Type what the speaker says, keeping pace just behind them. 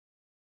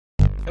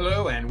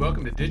Hello and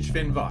welcome to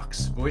DigFin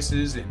Vox,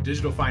 Voices in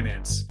Digital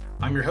Finance.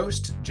 I'm your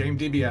host,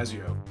 James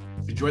DiBiasio.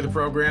 If you enjoy the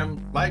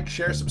program, like,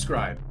 share,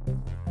 subscribe.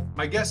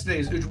 My guest today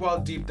is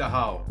Ujjwal Deep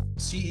Dahal,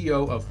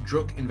 CEO of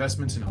Druk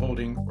Investments and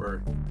Holding,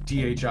 or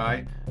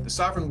DHI, the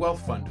sovereign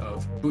wealth fund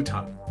of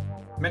Bhutan.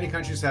 Many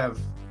countries have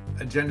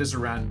agendas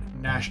around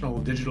national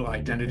digital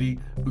identity.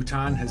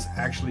 Bhutan has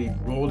actually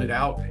rolled it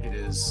out. It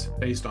is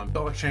based on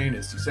blockchain,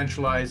 it's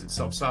decentralized, it's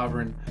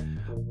self-sovereign,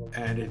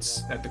 and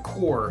it's at the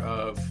core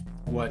of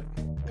what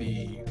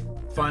the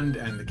fund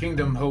and the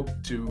kingdom hope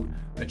to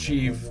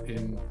achieve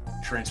in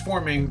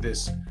transforming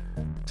this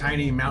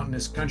tiny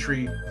mountainous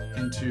country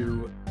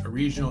into a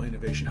regional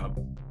innovation hub.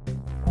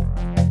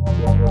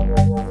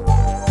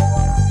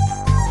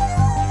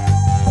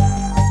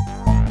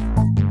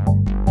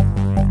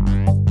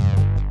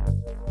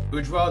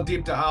 Ujjwal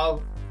Deep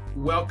Dahal,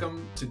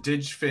 welcome to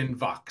DigFin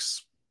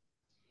Vox.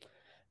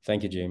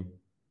 Thank you, James.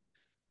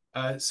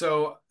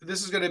 So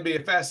this is going to be a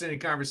fascinating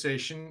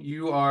conversation.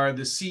 You are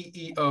the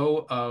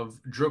CEO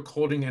of Druk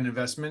Holding and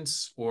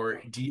Investments,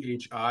 or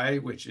DHI,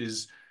 which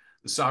is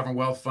the sovereign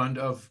wealth fund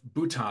of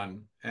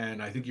Bhutan.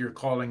 And I think you're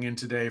calling in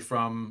today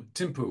from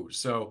Thimphu.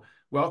 So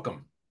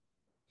welcome.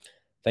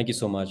 Thank you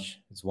so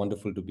much. It's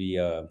wonderful to be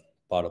a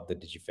part of the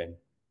DigiFin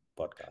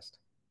podcast.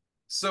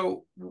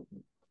 So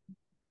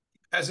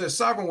as a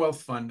sovereign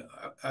wealth fund,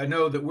 I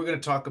know that we're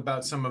going to talk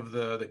about some of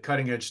the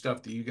cutting edge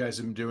stuff that you guys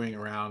have been doing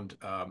around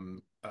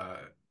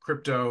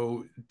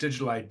crypto,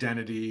 digital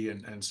identity,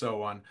 and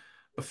so on.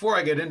 Before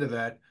I get into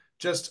that,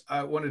 just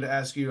I wanted to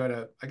ask you at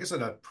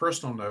a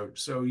personal note.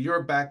 So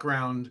your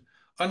background,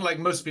 unlike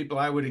most people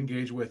I would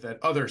engage with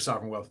at other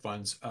sovereign wealth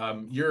funds,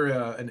 you're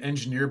an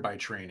engineer by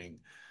training,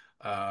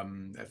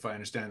 if I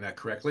understand that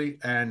correctly.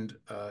 And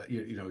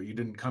you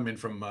didn't come in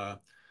from a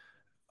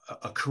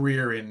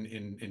career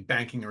in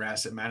banking or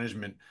asset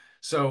management.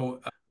 So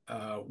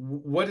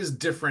what is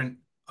different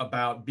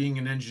about being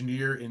an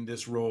engineer in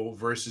this role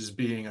versus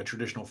being a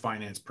traditional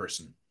finance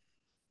person?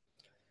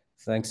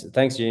 Thanks,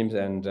 James,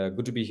 and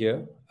good to be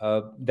here.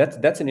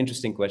 That's an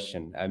interesting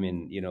question. I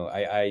mean,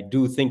 I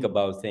do think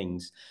about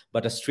things,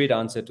 but a straight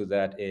answer to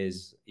that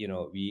is,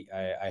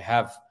 I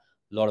have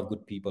a lot of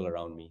good people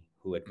around me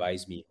who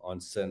advise me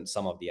on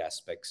some of the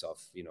aspects of,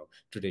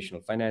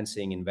 traditional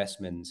financing,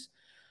 investments.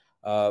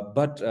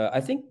 But I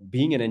think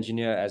being an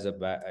engineer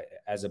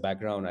as a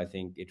background, I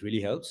think it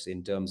really helps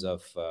in terms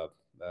of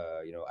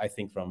I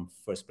think from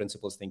first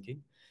principles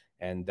thinking,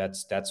 and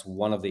that's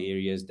one of the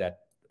areas that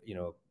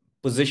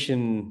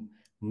position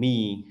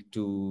me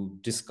to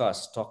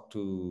talk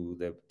to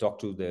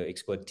the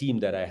expert team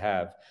that I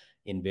have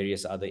in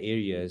various other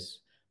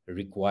areas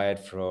required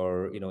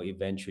for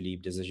eventually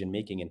decision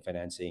making and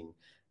financing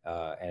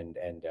and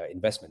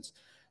investments.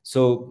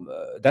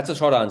 So that's a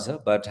short answer.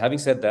 But having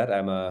said that,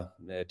 I'm a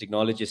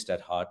technologist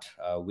at heart,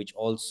 which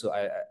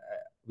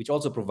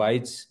also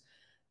provides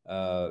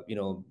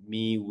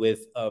me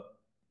with a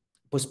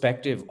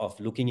perspective of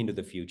looking into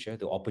the future,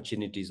 the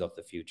opportunities of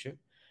the future.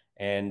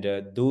 And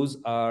those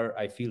are,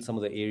 I feel, some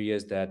of the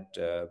areas that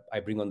I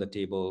bring on the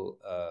table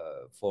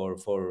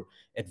for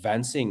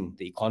advancing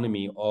the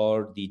economy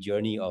or the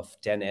journey of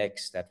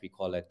 10x that we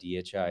call at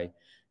DHI,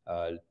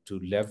 to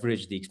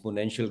leverage the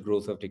exponential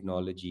growth of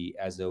technology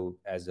as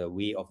a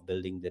way of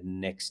building the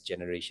next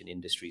generation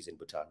industries in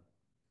Bhutan.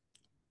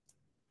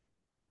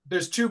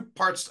 There's two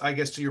parts, I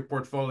guess, to your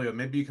portfolio.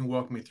 Maybe you can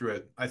walk me through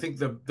it. I think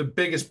the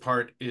biggest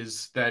part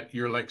is that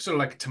you're like sort of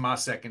like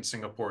Temasek in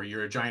Singapore.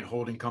 You're a giant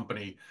holding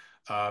company.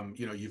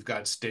 You've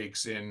got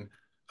stakes in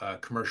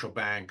commercial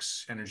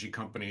banks, energy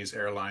companies,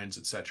 airlines,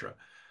 etc.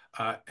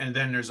 And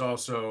then there's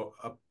also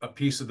a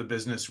piece of the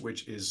business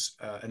which is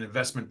an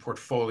investment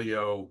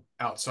portfolio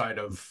outside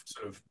of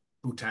sort of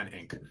Bhutan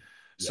Inc.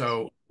 Yes.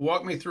 So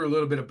walk me through a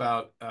little bit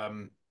about,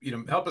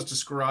 help us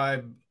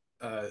describe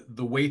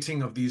the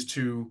weighting of these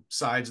two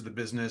sides of the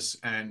business,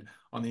 and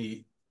on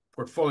the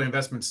portfolio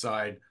investment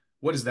side,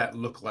 what does that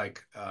look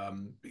like?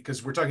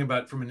 Because we're talking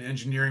about from an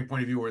engineering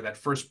point of view or that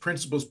first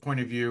principles point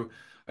of view.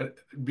 I'd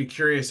be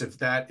curious if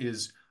that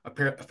is a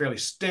fairly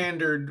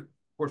standard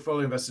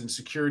portfolio invested in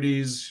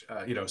securities,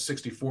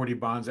 60-40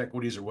 bonds,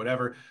 equities, or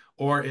whatever,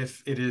 or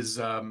if it is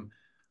a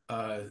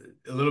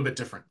little bit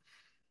different.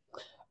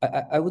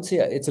 I would say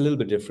it's a little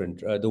bit different.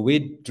 The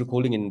way Druk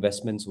Holding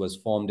Investments was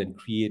formed and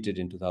created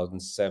in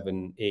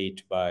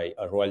 2007-8 by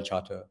a royal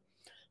charter,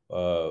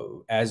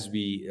 as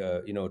we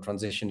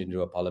transitioned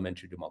into a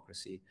parliamentary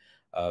democracy,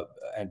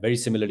 and very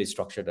similarly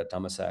structured at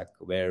Temasek,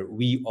 where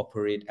we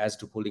operate as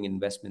Druk Holding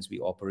Investments. We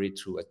operate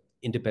through an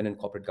independent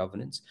corporate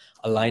governance,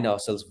 align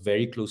ourselves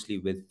very closely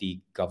with the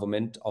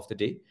government of the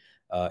day.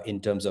 In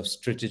terms of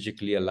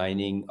strategically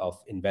aligning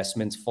of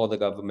investments for the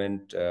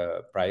government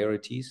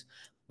priorities,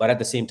 but at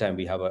the same time,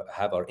 we have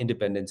our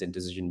independence in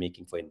decision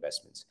making for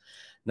investments.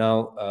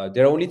 Now,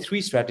 there are only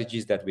three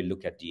strategies that we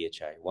look at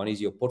DHI. One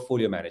is your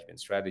portfolio management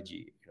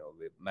strategy.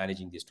 We're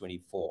managing these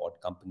 24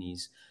 odd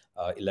companies,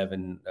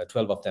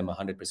 12 of them are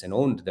 100%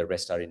 owned. The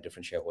rest are in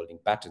different shareholding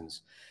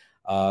patterns.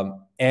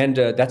 And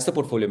that's the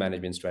portfolio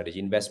management strategy: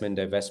 investment,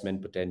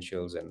 divestment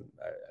potentials, and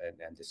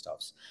the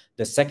stuffs.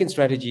 The second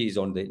strategy is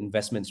on the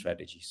investment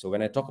strategy. So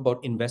when I talk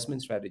about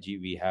investment strategy,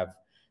 we have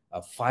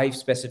five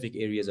specific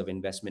areas of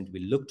investment we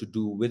look to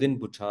do within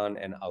Bhutan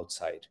and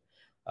outside.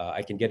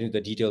 I can get into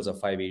the details of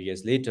five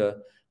areas later,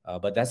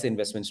 but that's the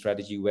investment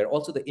strategy, where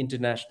also the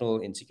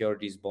international in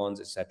securities, bonds,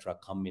 etc.,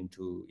 come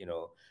into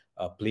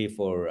play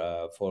for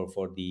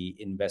the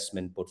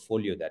investment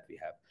portfolio that we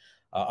have.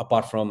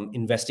 Apart from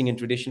investing in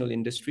traditional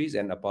industries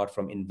and apart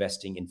from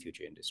investing in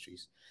future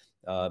industries.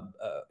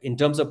 In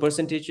terms of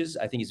percentages,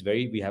 I think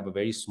we have a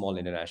very small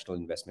international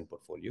investment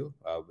portfolio.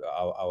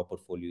 Our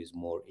portfolio is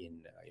more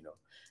in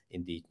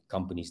the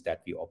companies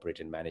that we operate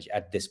and manage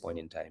at this point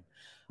in time.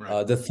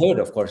 Right. The third,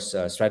 of course,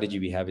 strategy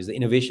we have is the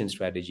innovation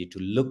strategy, to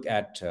look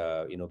at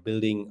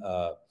building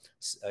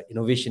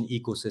innovation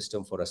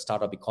ecosystem for a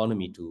startup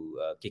economy to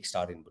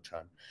kickstart in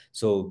Bhutan.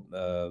 So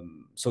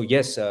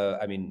yes,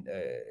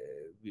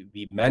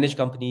 we manage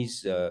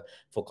companies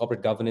for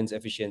corporate governance,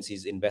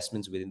 efficiencies,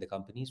 investments within the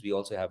companies. We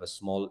also have a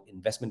small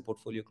investment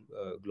portfolio,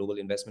 global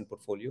investment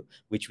portfolio,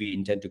 which we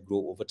intend to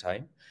grow over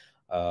time.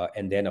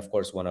 And then, of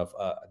course, one of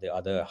the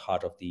other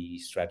heart of the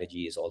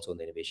strategy is also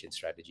the innovation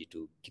strategy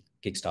to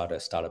kickstart a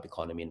startup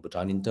economy in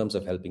Bhutan in terms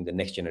of helping the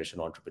next generation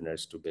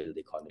entrepreneurs to build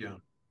the economy. Yeah.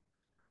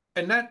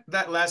 And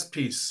that last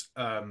piece,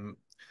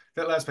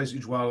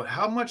 Ujjwal,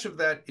 how much of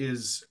that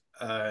is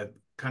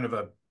kind of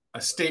a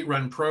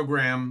state-run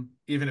program,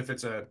 even if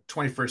it's a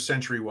 21st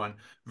century one,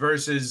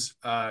 versus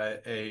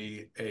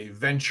a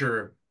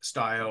venture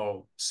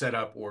style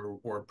setup,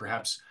 or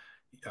perhaps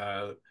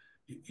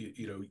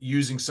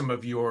using some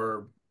of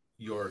your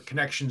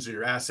connections or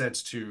your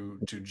assets to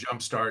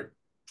jumpstart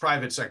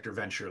private sector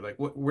venture? Like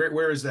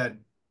where is that?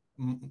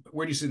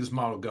 Where do you see this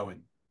model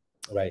going?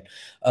 Right.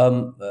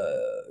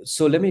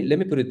 So let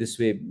me put it this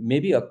way.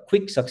 Maybe a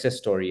quick success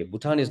story.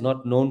 Bhutan is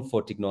not known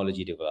for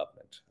technology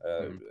development.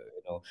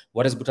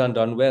 What has Bhutan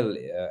done well?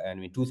 And I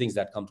mean, two things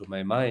that come to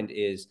my mind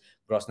is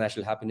gross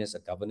national happiness, a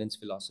governance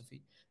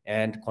philosophy,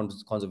 and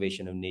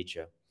conservation of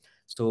nature.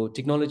 So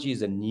technology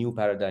is a new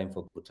paradigm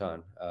for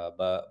Bhutan,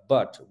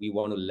 but we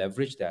want to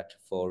leverage that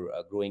for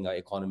growing our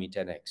economy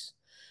 10x.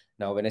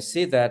 Now, when I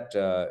say that,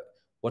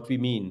 what we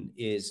mean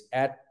is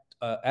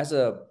as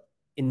a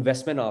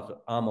investment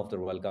arm of the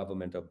royal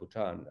government of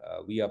Bhutan,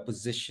 we are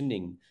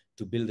positioning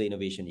to build the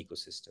innovation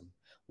ecosystem.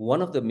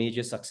 One of the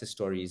major success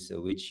stories,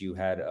 which you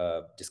had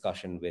a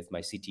discussion with my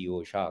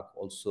CTO, Jacques,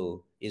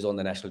 also is on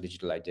the national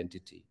digital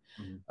identity.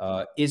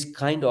 Is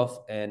kind of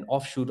an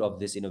offshoot of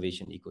this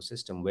innovation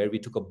ecosystem, where we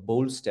took a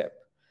bold step,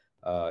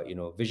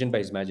 vision by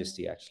His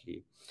Majesty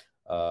actually,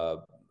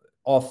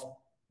 of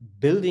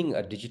building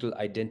a digital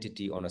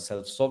identity on a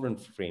self-sovereign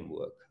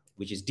framework,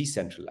 which is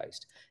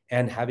decentralized,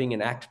 and having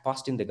an act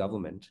passed in the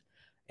government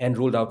and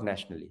rolled out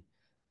nationally.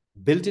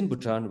 Built in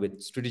Bhutan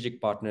with strategic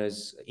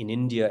partners in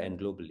India and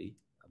globally,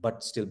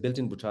 but still built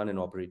in Bhutan and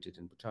operated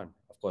in Bhutan.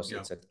 Of course, Yeah.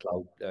 it's a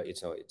cloud.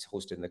 It's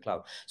hosted in the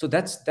cloud. So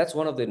that's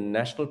one of the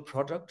national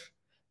product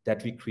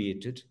that we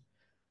created,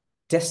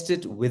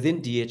 tested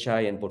within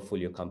DHI and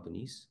portfolio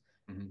companies,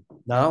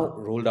 now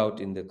rolled out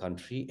in the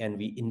country, and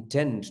we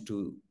intend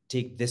to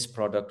take this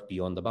product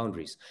beyond the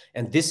boundaries.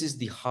 And this is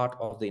the heart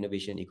of the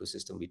innovation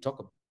ecosystem we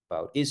talk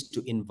about, is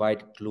to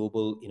invite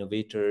global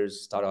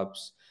innovators,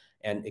 startups,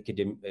 and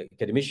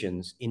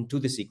academicians into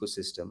this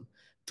ecosystem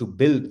to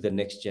build the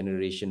next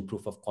generation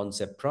proof of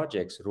concept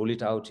projects, roll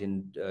it out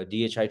in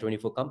DHI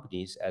 24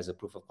 companies as a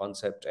proof of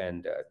concept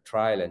and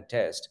trial and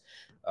test,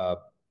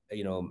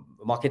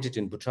 market it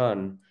in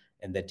Bhutan,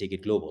 and then take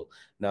it global.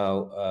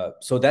 Now,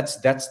 so that's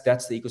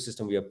the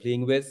ecosystem we are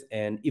playing with,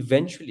 and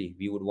eventually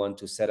we would want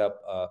to set up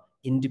a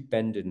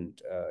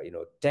independent,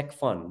 tech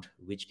fund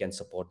which can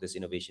support this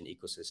innovation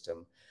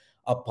ecosystem.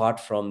 Apart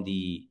from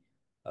the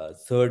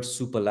third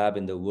super lab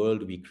in the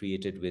world we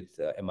created with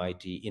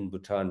MIT in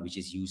Bhutan, which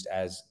is used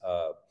as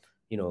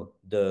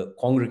the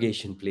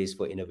congregation place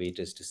for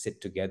innovators to sit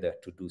together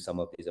to do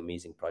some of these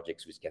amazing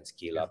projects which can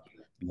scale up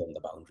beyond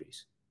the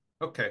boundaries.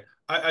 Okay.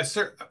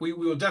 We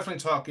will definitely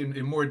talk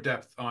in more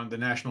depth on the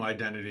national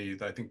identity.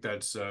 I think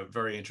that's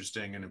very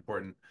interesting and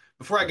important.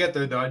 Before I get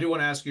there, though, I do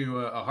want to ask you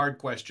a hard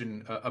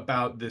question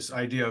about this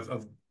idea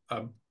of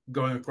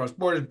going across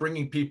borders,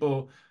 bringing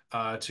people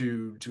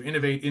to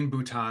innovate in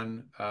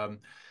Bhutan.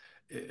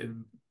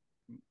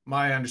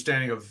 My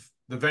understanding of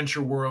the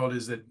venture world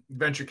is that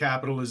venture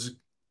capital is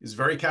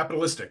very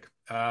capitalistic.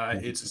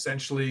 It's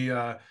essentially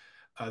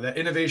that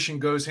innovation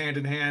goes hand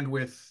in hand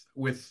with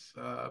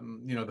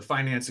the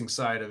financing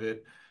side of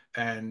it,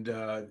 and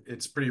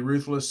it's pretty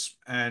ruthless,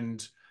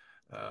 and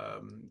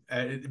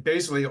it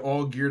basically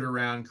all geared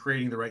around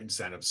creating the right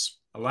incentives,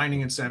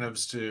 aligning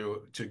incentives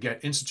to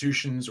get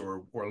institutions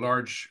or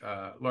large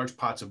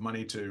pots of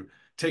money to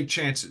take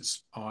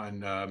chances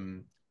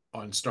on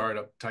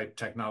startup type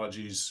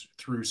technologies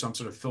through some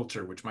sort of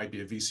filter, which might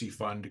be a VC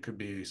fund, it could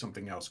be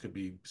something else, could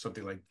be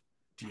something like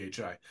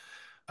DHI.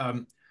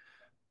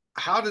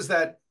 How does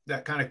that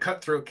kind of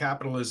cutthroat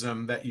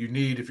capitalism that you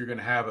need if you're going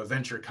to have a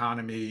venture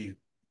economy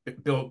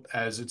built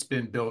as it's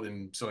been built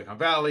in Silicon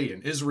Valley,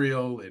 in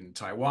Israel, in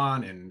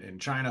Taiwan, in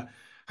China.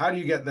 How do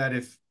you get that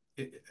if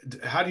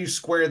how do you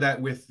square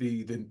that with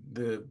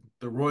the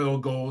royal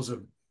goals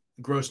of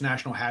gross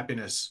national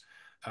happiness?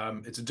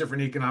 It's a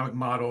different economic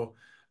model,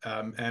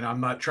 and I'm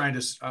not trying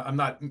to. I'm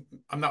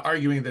not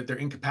arguing that they're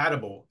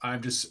incompatible.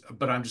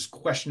 But I'm just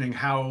questioning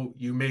how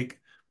you make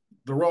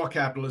the raw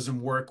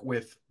capitalism work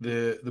with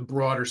the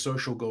broader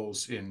social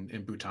goals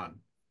in Bhutan.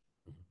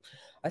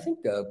 I think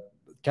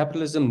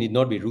capitalism need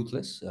not be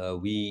ruthless.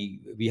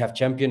 We have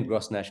championed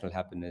gross national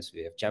happiness.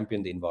 We have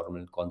championed the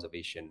environmental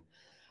conservation,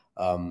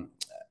 um,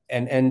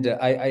 and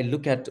I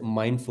look at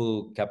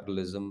mindful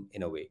capitalism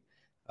in a way.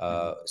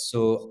 Mhm.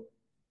 So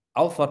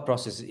our thought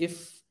process,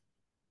 if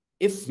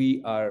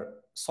we are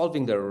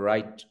solving the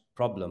right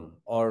problem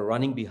or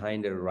running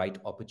behind the right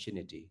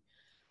opportunity,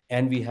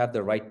 and we have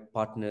the right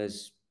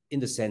partners, in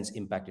the sense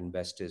impact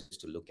investors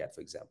to look at, for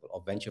example,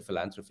 or venture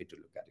philanthropy to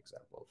look at,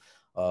 example,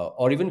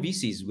 or even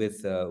VCs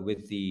with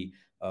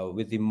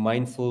the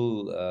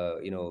mindful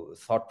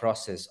thought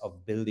process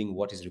of building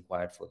what is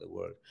required for the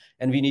world.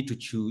 And we need to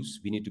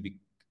choose, we need to be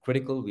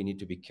critical, we need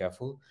to be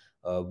careful.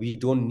 We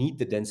don't need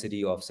the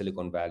density of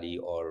Silicon Valley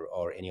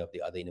or any of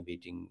the other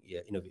innovation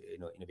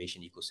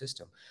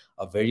ecosystem.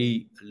 A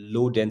very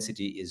low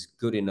density is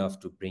good enough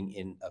to bring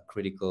in a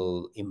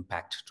critical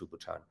impact to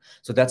Bhutan.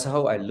 So that's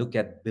how I look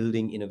at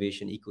building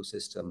innovation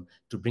ecosystem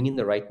to bring in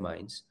the right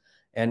minds.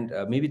 And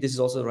maybe this is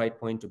also the right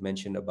point to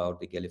mention about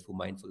the Gelifu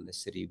Mindfulness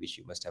City, which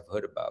you must have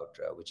heard about,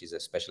 which is a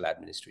special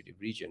administrative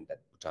region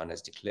that Bhutan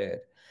has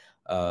declared.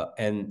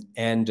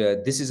 And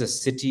this is a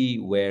city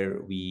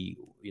where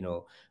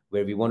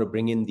where we want to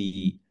bring in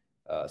the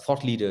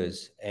thought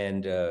leaders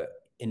and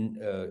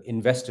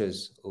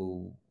investors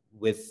who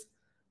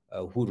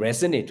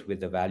resonate with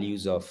the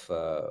values of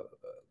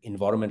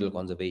environmental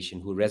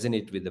conservation, who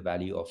resonate with the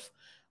value of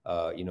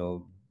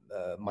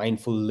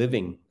mindful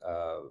living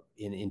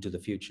into the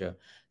future.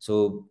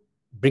 So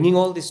bringing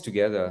all this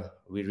together,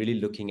 we're really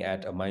looking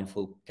at a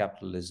mindful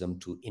capitalism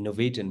to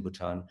innovate in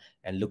Bhutan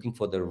and looking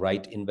for the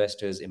right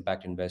investors,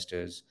 impact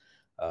investors,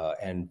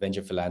 and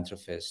venture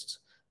philanthropists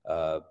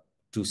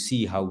to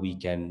see how we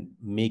can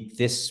make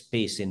this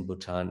space in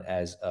Bhutan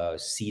as a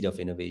seed of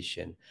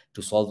innovation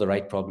to solve the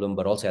right problem,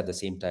 but also at the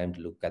same time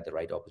to look at the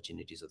right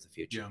opportunities of the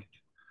future.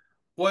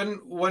 Yeah.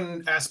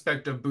 One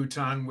aspect of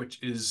Bhutan,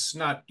 which is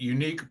not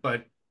unique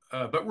but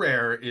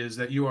rare, is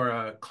that you are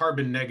a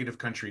carbon negative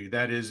country.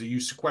 That is,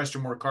 you sequester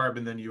more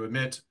carbon than you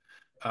emit.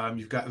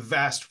 You've got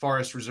vast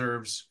forest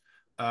reserves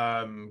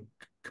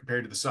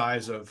compared to the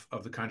size of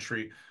the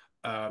country.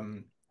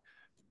 Um,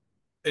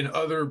 in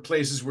other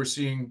places, we're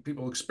seeing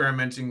people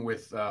experimenting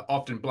with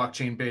often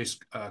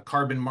blockchain-based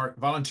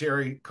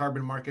voluntary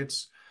carbon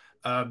markets.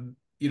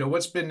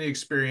 What's been the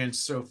experience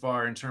so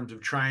far in terms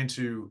of trying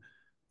to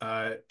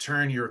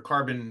turn your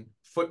carbon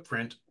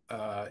footprint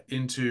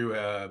into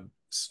a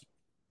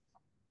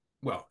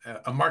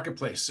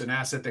marketplace, an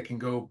asset that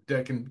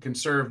can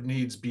serve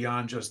needs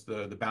beyond just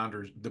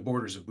the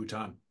borders of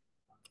Bhutan.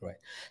 Right.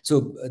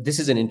 So this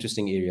is an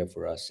interesting area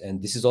for us,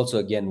 and this is also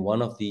again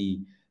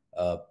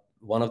uh,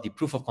 one of the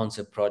proof of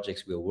concept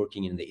projects we are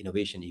working in the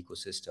innovation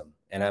ecosystem.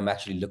 And I'm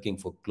actually looking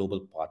for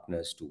global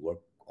partners to work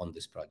on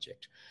this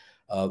project.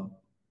 Uh,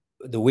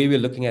 the way we're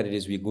looking at it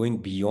is we're going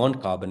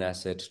beyond carbon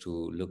assets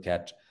to look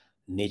at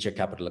nature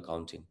capital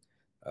accounting.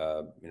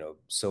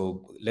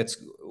 So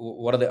let's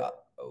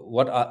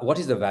what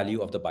is the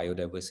value of the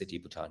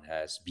biodiversity Bhutan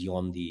has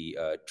beyond the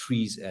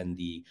trees and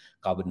the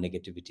carbon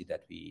negativity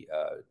that we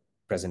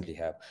presently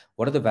have?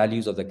 What are the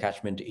values of the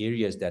catchment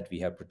areas that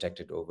we have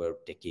protected over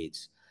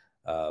decades?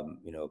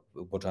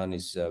 Bhutan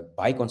is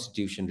by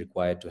constitution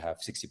required to have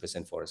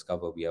 60% forest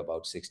cover. We are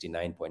about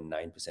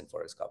 69.9%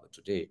 forest cover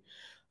today.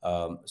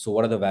 So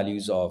what are the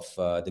values of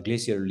the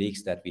glacier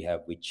lakes that we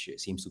have, which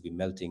seems to be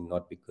melting,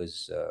 not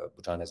because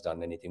Bhutan has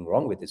done anything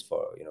wrong with this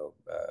for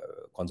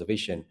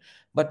conservation,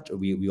 but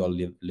we all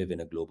live in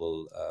a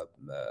global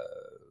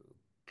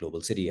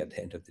city at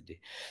the end of the day.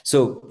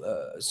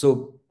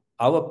 So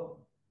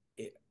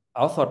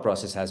our thought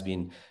process has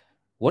been,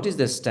 what is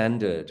the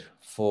standard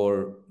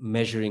for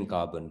measuring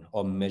carbon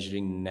or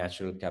measuring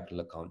natural capital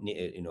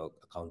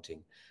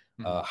accounting?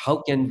 Mhm. How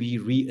can we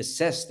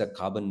reassess the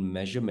carbon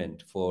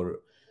measurement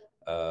for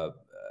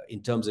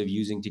in terms of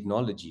using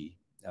technology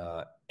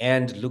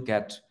and look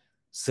at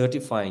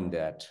certifying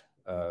that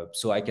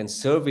so I can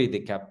survey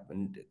the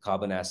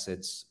carbon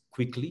assets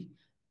quickly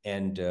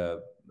and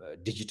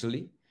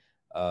digitally,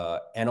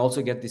 and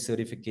also get the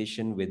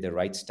certification with the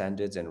right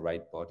standards and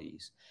right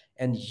bodies,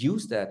 and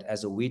use that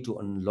as a way to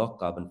unlock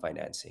carbon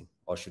financing,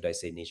 or should I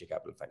say nature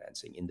capital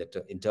financing,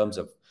 in terms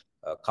of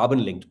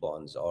carbon linked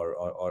bonds,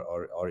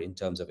 or in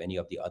terms of any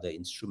of the other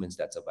instruments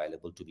that's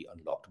available to be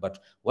unlocked. But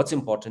what's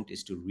important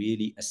is to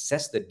really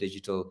assess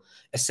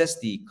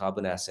the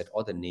carbon asset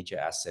or the nature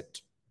asset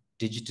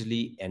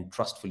digitally and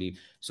trustfully.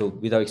 So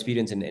with our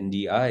experience in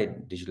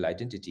NDI, digital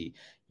identity,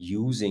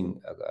 using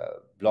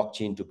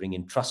blockchain to bring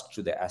in trust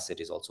to the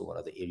asset is also one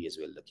of the areas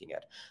we're looking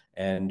at.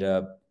 And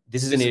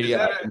this is an Is area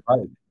that I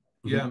invite.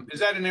 Yeah. Is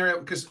that an area?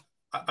 Because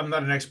I'm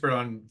not an expert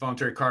on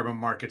voluntary carbon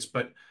markets,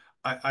 but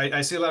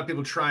I see a lot of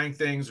people trying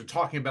things or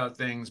talking about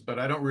things, but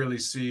I don't really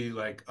see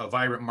like a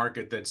vibrant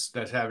market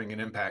that's having an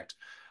impact.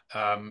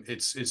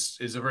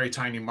 It's a very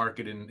tiny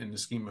market in the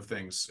scheme of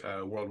things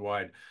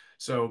worldwide.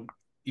 So,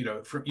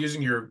 from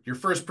using your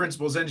first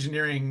principles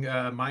engineering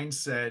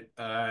mindset,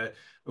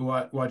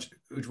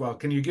 Ujjwal,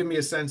 can you give me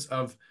a sense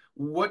of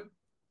what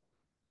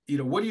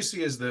what do you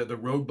see as the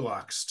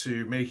roadblocks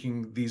to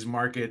making these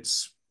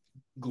markets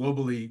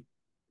globally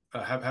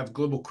have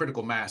global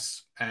critical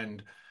mass?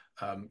 And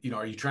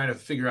are you trying to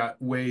figure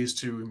out ways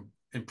to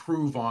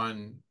improve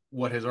on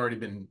what has already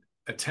been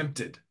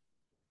attempted?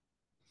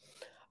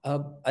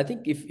 I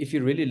think if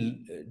you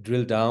really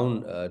drill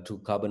down to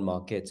carbon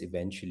markets,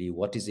 eventually,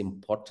 what is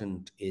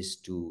important is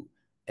to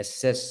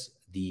assess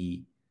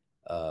the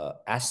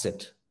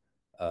asset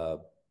uh,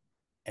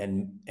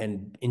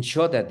 and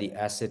ensure that the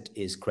asset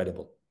is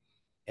credible.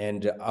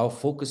 And our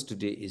focus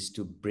today is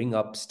to bring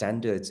up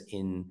standards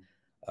in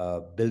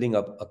building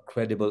up a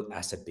credible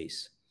asset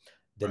base.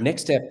 The Right.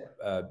 next step,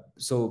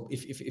 so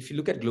if you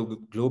look at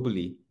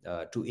globally,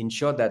 to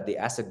ensure that the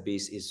asset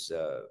base is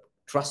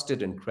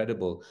trusted and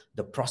credible,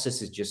 the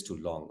process is just too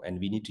long. And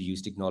we need to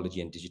use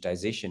technology and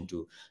digitization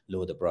to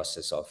lower the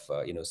process of,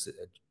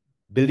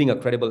 building a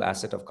credible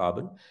asset of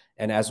carbon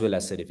and as well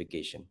as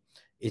certification.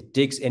 It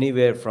takes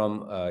anywhere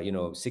from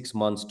 6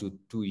 months to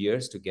 2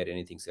 years to get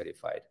anything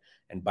certified,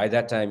 and by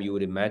that time you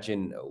would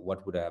imagine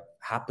what would have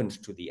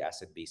happened to the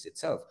asset base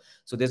itself.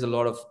 So there's a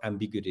lot of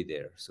ambiguity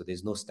there, so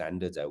there's no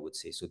standards, I would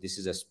say. So this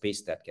is a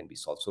space that can be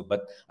solved. So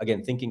but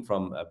again, thinking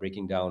from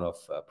breaking down of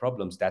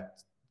problems,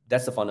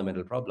 that's the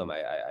fundamental problem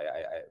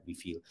we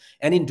feel.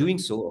 And in doing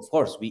so, of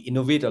course, we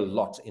innovate a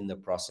lot in the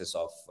process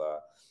of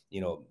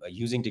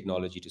using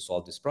technology to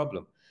solve this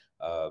problem.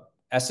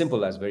 As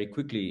simple as very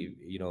quickly,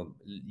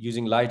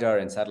 using lidar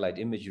and satellite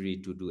imagery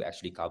to do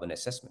actually carbon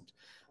assessment,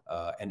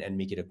 and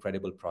make it a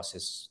credible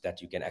process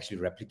that you can actually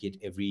replicate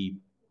every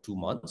 2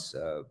 months,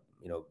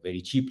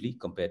 very cheaply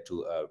compared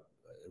to a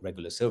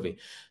regular survey.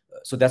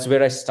 So that's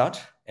where I start.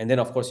 And then,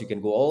 of course, you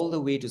can go all the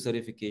way to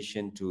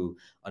certification, to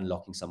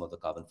unlocking some of the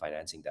carbon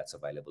financing that's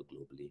available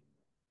globally.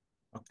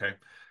 Okay.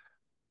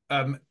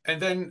 And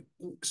then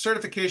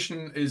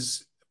certification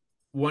is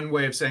one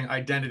way of saying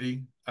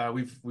identity.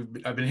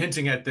 I've been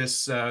hinting at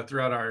this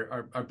throughout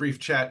our brief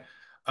chat.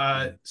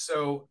 Mhm.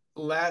 So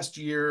last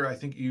year, I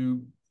think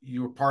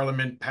your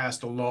parliament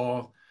passed a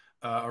law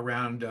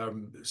around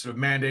sort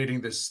of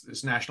mandating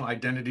this national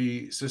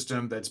identity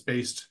system that's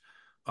based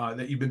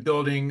that you've been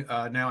building.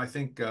 Now I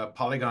think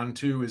Polygon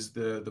 2 is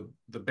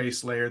the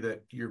base layer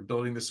that you're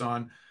building this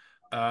on.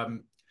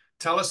 Um,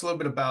 Tell us a little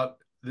bit about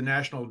the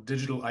national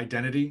digital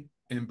identity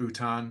in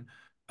Bhutan,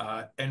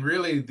 and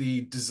really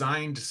the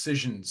design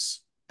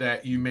decisions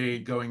that you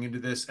made going into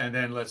this. And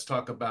then let's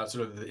talk about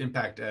sort of the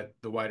impact at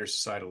the wider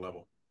societal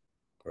level.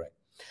 Right.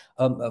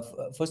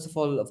 First of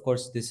all, of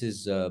course, this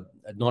is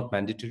not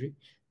mandatory.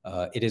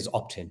 It is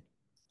opt-in.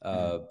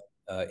 Mhm.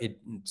 Uh,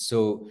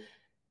 so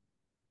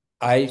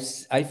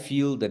I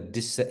feel that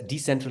this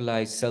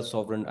decentralized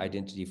self-sovereign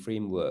identity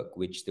framework,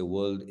 which the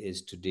world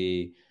is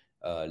today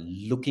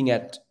looking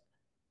at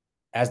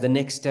as the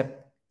next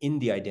step in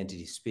the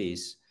identity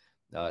space,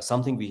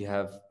 something we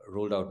have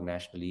rolled out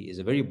nationally, is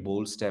a very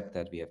bold step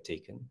that we have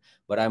taken.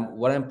 But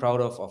what I'm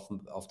proud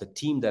of the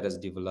team that has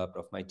developed,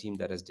 of my team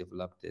that has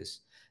developed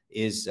this,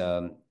 is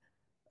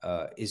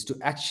to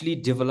actually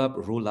develop,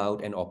 roll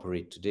out, and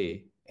operate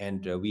today.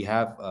 And we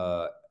have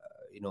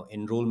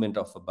enrollment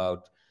of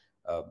about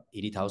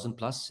 80,000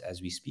 plus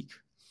as we speak,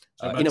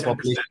 So in about a 10%,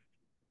 population,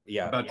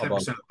 yeah, about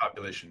about 10% of the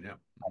population. Yeah.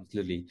 Mhm.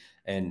 absolutely.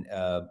 And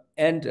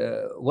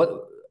what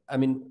I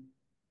mean,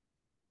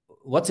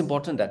 what's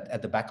important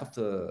at the back of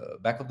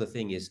the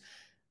thing is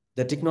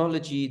the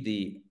technology,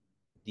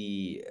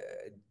 the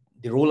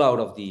rollout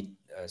of the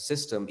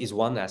system is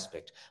one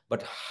aspect,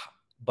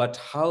 but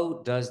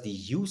how does the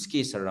use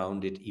case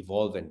around it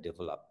evolve and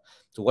develop?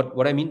 So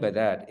what I mean by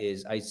that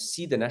is I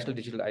see the national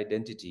digital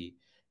identity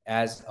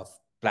as a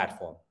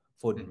platform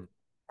for Mhm.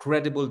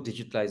 credible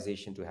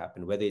digitalization to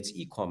happen, whether it's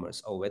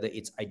e-commerce or whether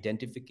it's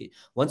identification.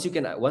 Once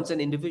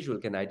an individual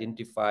can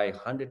identify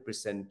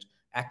 100%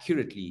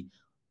 accurately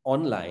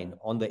online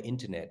on the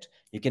internet,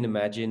 you can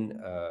imagine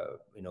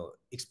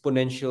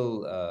exponential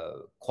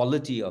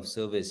quality of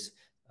service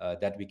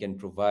that we can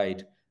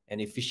provide, an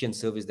efficient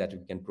service that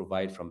we can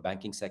provide, from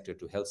banking sector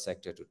to health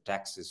sector to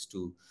taxes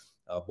to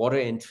border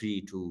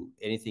entry to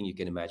anything you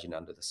can imagine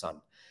under the sun.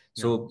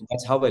 Yeah. So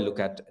that's how I look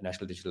at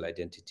national digital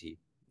identity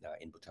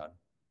in Bhutan.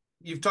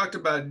 You've talked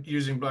about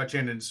using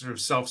blockchain and sort of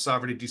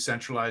self-sovereignty,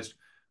 decentralized.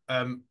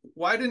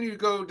 Why didn't you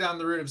go down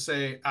the route of,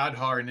 say,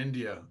 Aadhaar in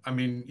India? I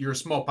mean, you're a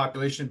small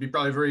population. It'd be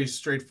probably very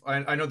straight.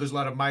 I know there's a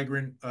lot of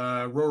migrant,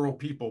 rural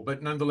people,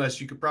 but nonetheless,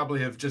 you could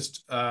probably have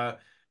just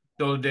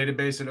built a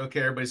database that, okay,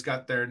 everybody's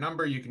got their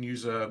number. You can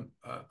use a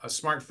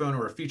smartphone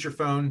or a feature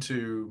phone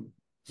to,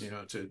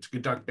 to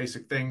conduct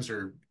basic things,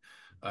 or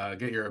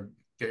get your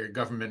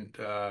government,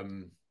 I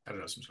don't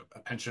know, some sort of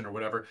a pension or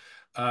whatever.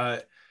 Uh,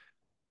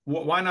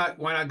 Why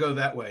not go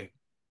that way?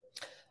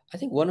 I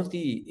think one of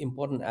the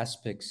important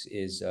aspects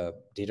is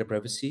data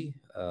privacy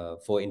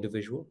for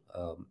individual,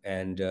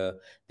 and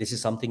this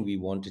is something we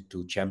wanted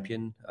to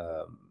champion.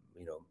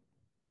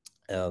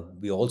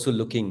 We're also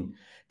looking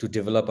to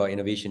develop our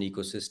innovation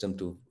ecosystem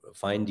to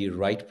find the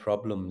right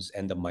problems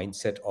and the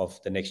mindset of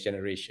the next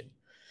generation,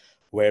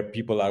 where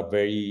people are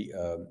very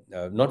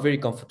not very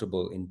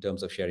comfortable in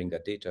terms of sharing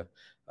that data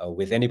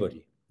with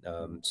anybody.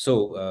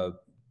 So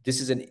this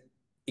is an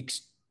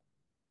ex-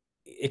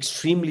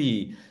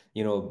 extremely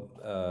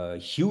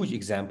huge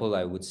example,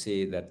 I would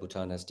say, that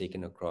Bhutan has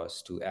taken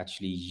across to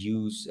actually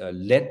use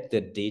let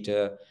the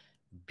data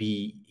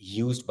be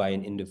used by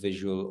an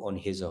individual on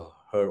his or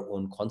her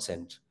own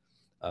consent.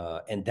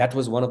 And that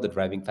was one of the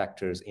driving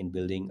factors in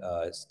building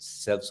a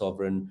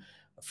self-sovereign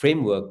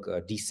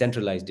framework,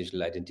 decentralized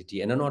digital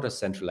identity, and not a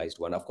centralized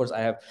one. Of course, I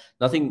have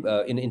nothing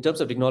in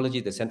terms of technology.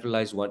 The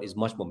centralized one is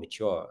much more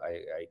mature.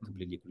 I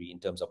completely agree in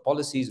terms of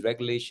policies,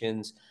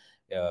 regulations.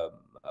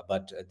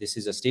 But this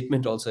is a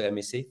statement also, I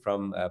may say,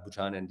 from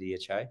Bhutan and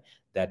DHI,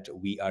 that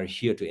we are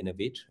here to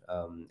innovate,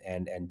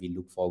 and we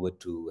look forward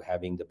to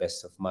having the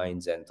best of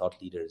minds and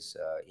thought leaders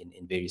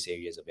in various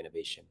areas of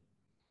innovation.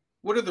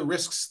 What are the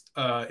risks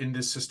in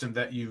this system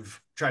that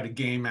you've tried to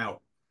game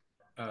out?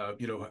 How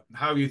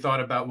have you thought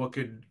about what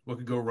could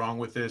go wrong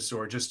with this,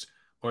 or just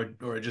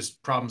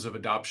problems of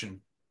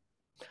adoption?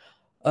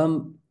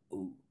 Um,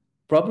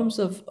 Problems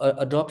of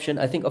adoption.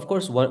 I think, of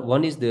course,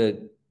 one is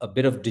the a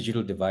bit of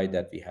digital divide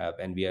that we have,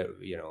 and we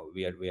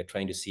are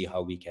trying to see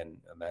how we can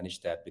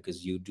manage that,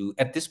 because you do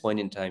at this point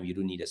in time you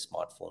do need a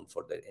smartphone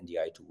for the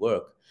NDI to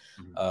work.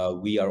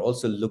 Mhm. We are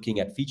also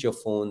looking at feature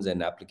phones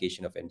and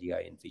application of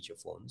NDI in feature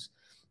phones.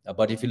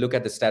 But if you look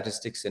at the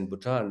statistics in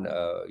Bhutan,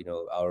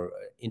 our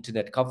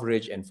internet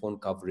coverage and phone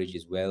coverage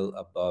is well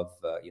above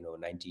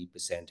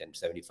 90% and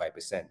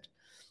 75%.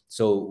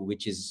 So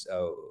which is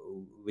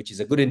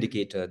a good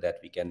indicator that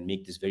we can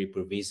make this very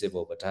pervasive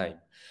over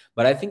time.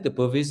 But I think the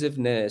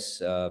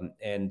pervasiveness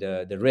and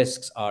the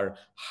risks are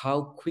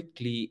how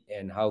quickly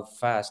and how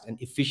fast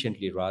and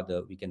efficiently,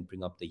 rather, we can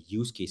bring up the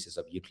use cases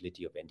of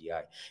utility of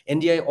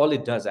NDI. All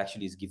it does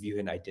actually is give you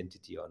an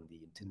identity on the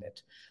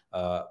internet.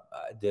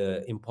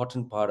 The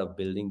important part of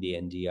building the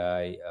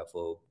NDI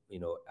for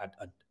at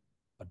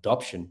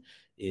adoption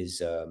is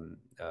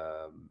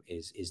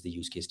the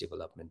use case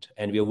development,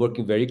 and we are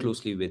working very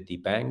closely with the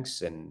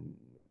banks and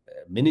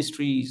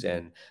ministries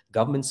and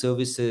government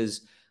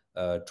services,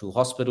 to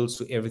hospitals,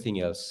 to everything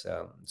else,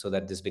 so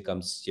that this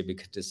becomes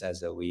ubiquitous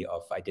as a way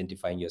of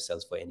identifying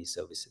yourselves for any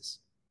services.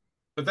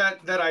 But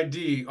that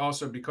ID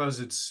also, because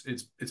it's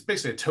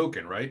basically a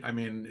token, right? I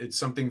mean, it's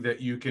something that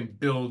you can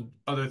build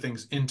other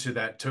things into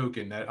that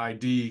token. That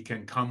ID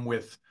can come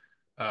with,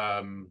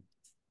 um,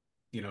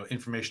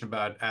 information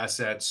about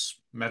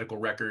assets, medical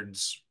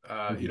records,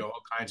 Mhm.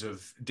 all kinds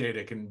of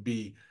data can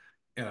be,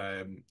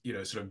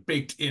 sort of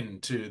baked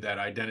into that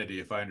identity,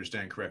 if I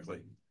understand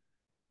correctly.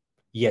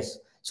 Yes.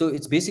 So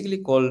it's basically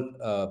called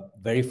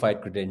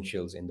verified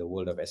credentials in the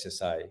world of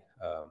SSI.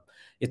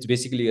 It's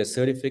basically a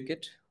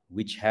certificate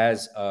which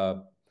has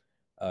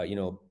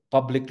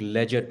public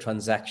ledger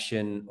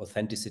transaction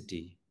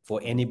authenticity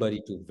for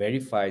anybody to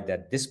verify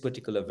that this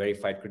particular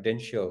verified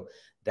credential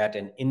that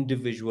an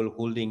individual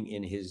holding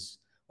in his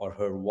or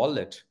her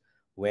wallet,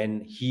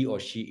 when he or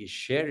she is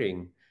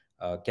sharing,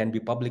 can be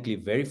publicly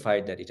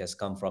verified that it has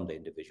come from the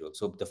individual.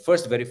 So the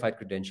first verified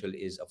credential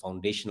is a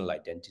foundational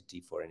identity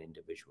for an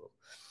individual.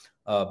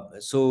 Uh,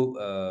 so,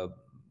 uh,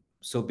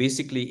 so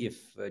basically,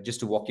 if just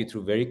to walk you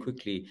through very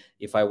quickly,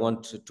 if I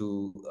want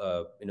to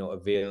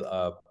avail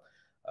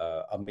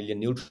a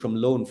million neutrum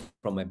loan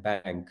from my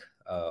bank,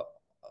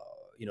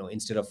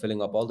 instead of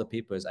filling up all the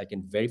papers, I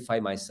can verify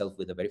myself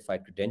with a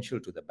verified credential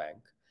to the bank,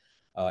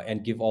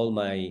 and give all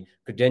my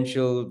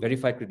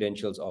verified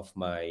credentials of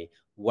my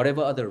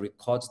whatever other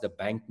records the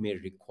bank may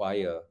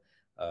require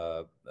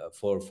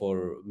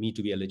for me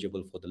to be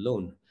eligible for the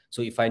loan.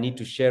 So if I need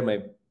to share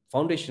my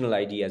foundational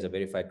ID as a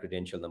verified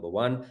credential, number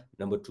one,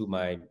 number two,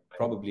 my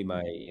probably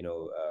my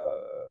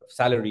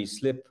salary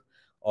slip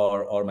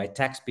or my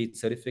tax paid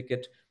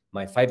certificate,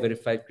 my five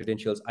verified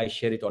credentials, I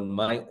share it on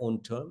my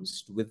own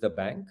terms with the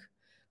bank.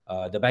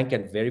 The bank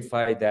can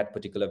verify that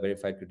particular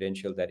verified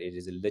credential that it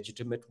is a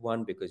legitimate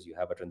one because you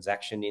have a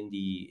transaction in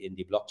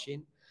the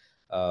blockchain,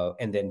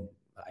 and then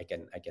I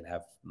can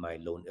have my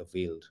loan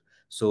availed.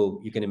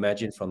 So you can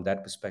imagine from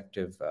that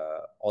perspective,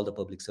 all the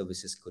public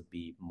services could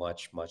be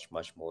much much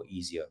much more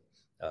easier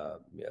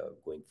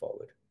going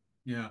forward.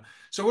 Yeah.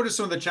 So what are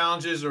some of the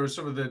challenges or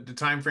some of the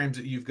time frames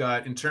that you've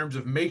got in terms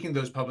of making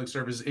those public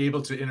services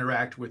able to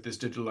interact with this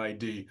digital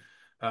ID?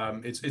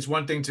 It's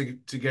one thing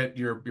to get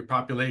your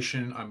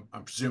population.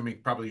 I'm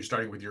presuming probably you're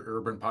starting with your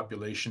urban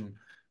population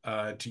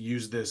to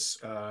use this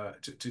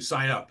to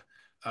sign up.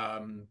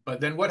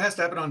 But then what has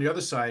to happen on the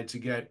other side to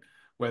get,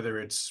 whether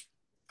it's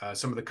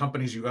some of the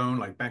companies you own,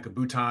 like Bank of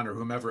Bhutan or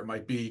whomever it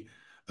might be,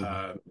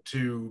 Mhm.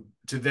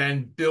 to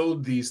then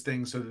build these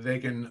things so that they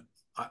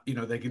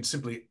can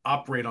simply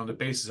operate on the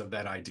basis of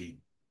that ID.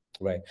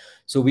 Right.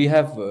 So we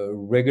have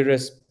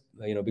rigorous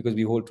because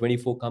we hold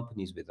 24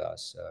 companies with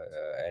us,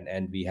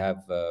 and we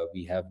have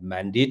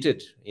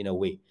mandated in a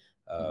way,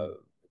 uh,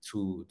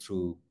 Mhm.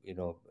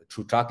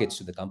 through targets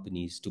to the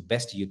companies to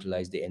best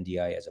utilize the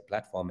NDI as a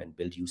platform and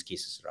build use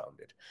cases around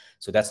it.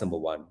 So that's number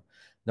one.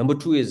 Number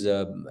two is,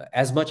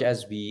 as much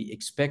as we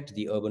expect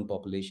the urban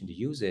population to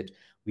use it,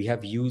 we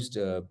have used.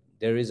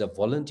 There is a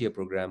volunteer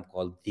program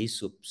called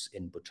DSUPs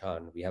in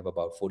Bhutan. We have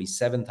about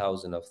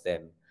 47,000 of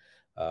them,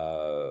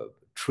 uh,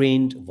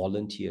 trained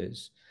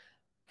volunteers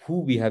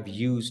who we have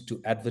used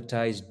to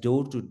advertise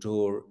door to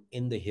door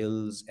in the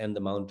hills and the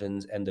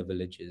mountains and the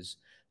villages,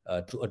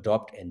 to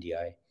adopt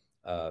NDI.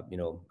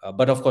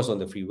 But of course on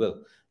the free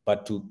will,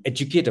 but to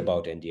educate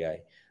about NDI.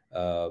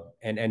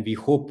 And we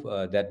hope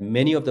that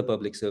many of the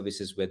public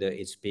services, whether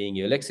it's paying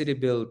your electricity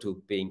bill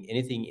to paying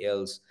anything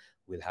else,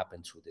 will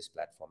happen through this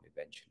platform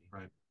eventually.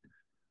 Right.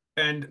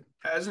 And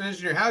as an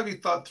engineer, how have you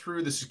thought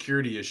through the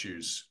security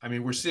issues? I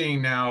mean, we're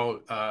seeing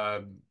now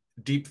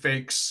deep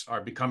fakes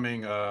are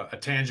becoming a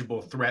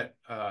tangible threat.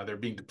 They're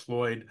being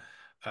deployed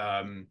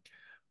um,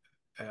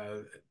 uh,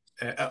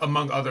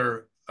 among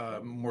other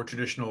more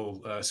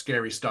traditional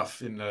scary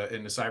stuff in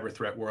the cyber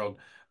threat world.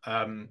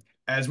 Um,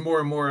 as more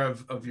and more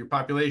of your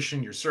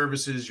population, your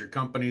services, your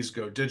companies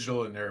go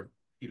digital and they're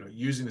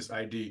using this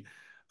ID,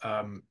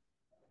 um,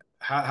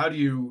 how do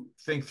you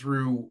think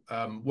through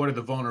what are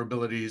the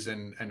vulnerabilities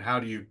and how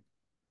do you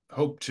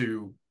hope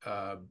to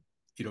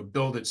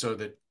build it so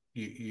that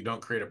you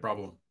don't create a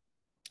problem?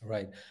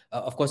 Right.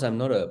 Of course, I'm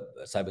not a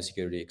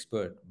cybersecurity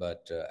expert,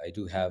 but I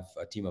do have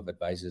a team of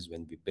advisors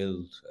when we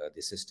build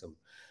the system.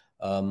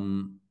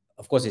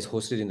 Of course, it's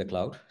hosted in the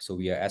cloud, so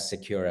we are as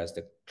secure as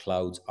the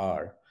clouds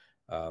are,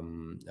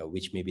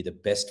 which may be the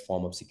best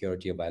form of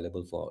security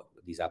available for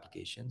these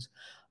applications.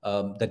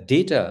 The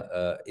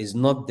data is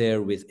not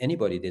there with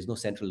anybody. There's no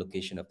central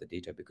location of the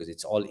data because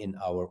it's all in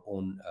our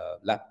own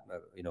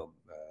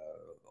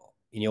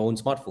in your own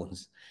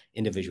smartphones,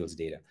 individuals'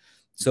 data.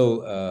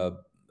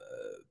 So.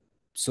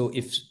 So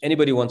if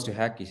anybody wants to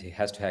hack, he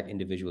has to hack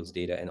individuals'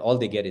 data, and all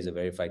they get is a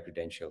verified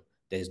credential.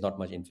 There is not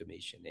much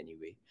information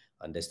anyway,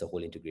 unless the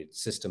whole integrated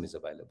system is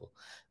available.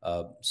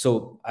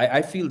 So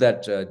I feel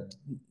that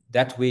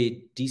that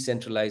way,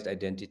 decentralized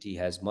identity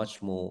has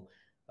much more,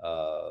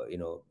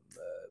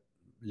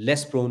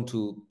 less prone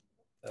to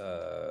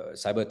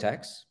cyber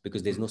attacks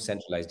because there's no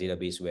centralized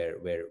database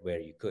where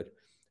you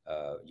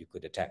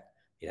could attack.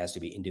 It has to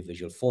be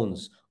individual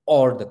phones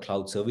or the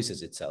cloud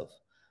services itself.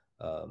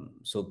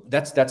 So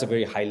that's a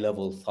very high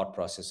level thought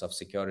process of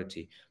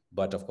security.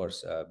 But of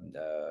course,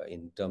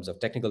 in terms of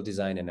technical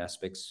design and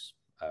aspects,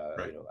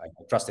 Right. I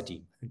trust the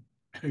team.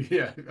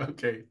 Yeah.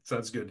 Okay.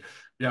 Sounds good.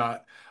 Yeah.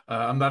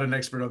 I'm not an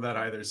expert on that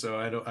either, so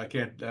I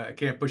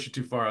can't push you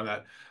too far on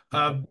that.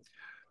 Um,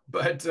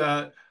 but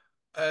uh,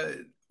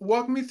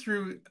 walk me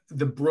through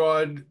the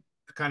broad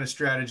kind of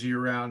strategy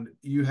around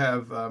you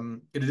have,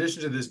 in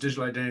addition to this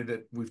digital identity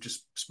that we've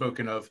just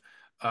spoken of,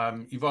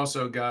 you've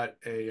also got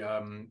a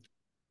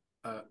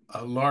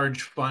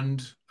large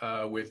fund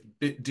with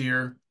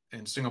BitDeer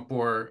in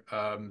Singapore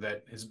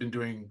that has been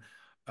doing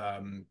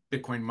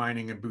Bitcoin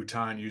mining in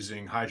Bhutan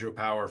using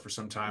hydropower for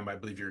some time. I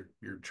believe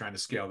you're trying to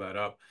scale that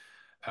up.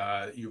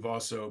 You've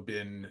also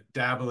been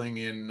dabbling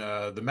in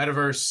the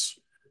metaverse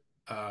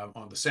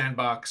on the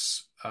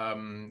sandbox,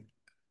 and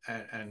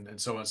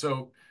so on.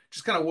 So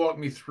just kind of walk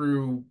me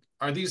through,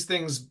 are these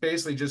things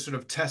basically just sort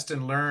of test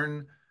and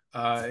learn,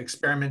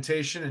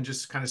 experimentation and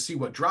just kind of see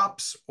what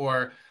drops,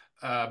 or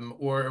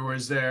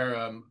is there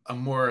a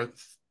more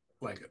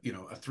like,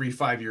 a 3,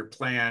 5 year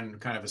plan,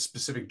 kind of a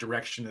specific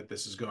direction that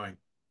this is going?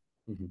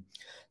 Mhm.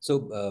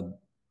 So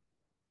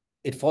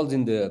it falls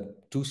in the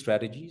two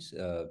strategies.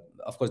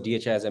 Of course,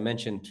 DHI, as I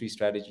mentioned, three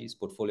strategies: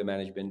 portfolio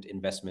management,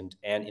 investment,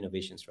 and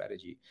innovation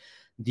strategy.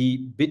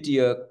 The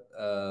BitDeer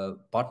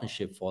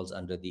partnership falls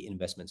under the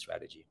investment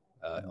strategy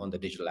Mhm. on the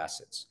digital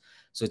assets.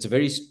 So it's a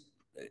very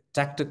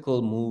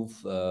tactical move,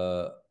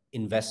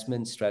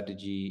 investment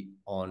strategy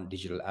on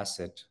digital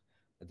asset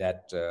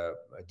that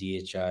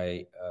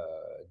DHI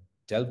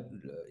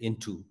delved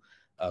into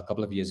a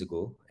couple of years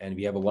ago. And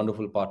we have a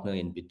wonderful partner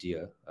in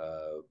BitDeer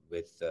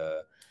with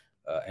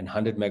and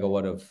 100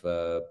 megawatt of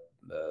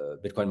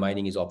Bitcoin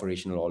mining is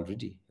operational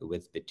already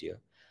with BitDeer,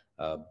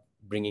 uh,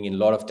 bringing in a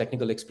lot of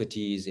technical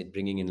expertise, it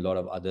bringing in a lot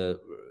of other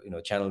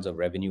channels of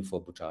revenue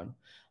for Bhutan,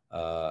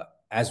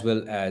 as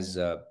well as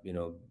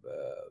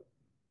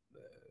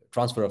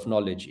transfer of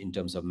knowledge in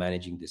terms of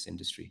managing this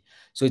industry.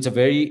 So it's a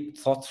very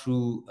thought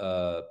through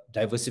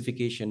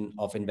diversification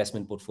of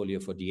investment portfolio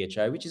for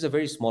DHI, which is a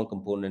very small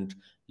component.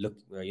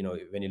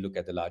 When you look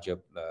at the larger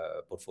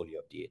portfolio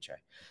of DHI.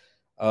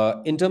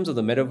 In terms of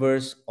the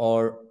metaverse,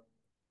 or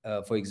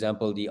for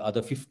example, the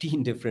other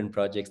 15 different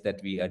projects that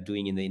we are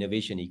doing in the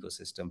innovation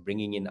ecosystem,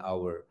 bringing in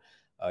our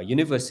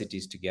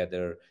universities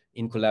together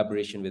in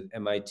collaboration with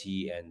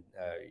MIT and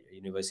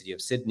University of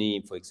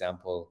Sydney, for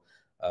example.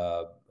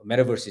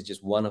 Metaverse is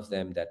just one of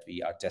them that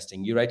we are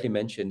testing. You rightly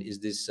mentioned, is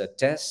this a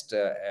test?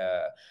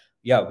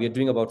 Yeah, we are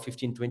doing about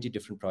 15, 20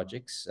 different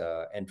projects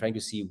and trying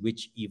to see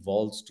which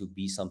evolves to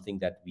be something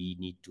that we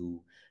need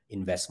to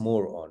invest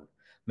more on.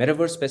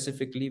 Metaverse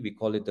specifically, we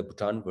call it the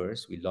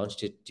Bhutanverse. We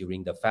launched it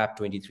during the Fab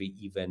 23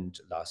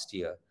 event last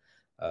year.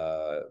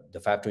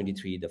 The Fab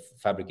 23, the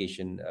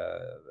Fabrication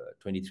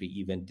 23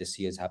 event this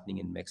year is happening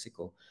in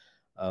Mexico.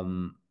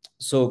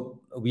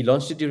 So we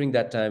launched it during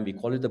that time. We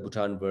call it the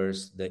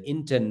Bhutanverse. The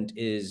intent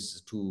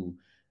is to,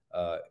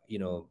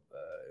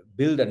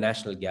 build a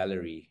national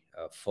gallery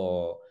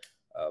for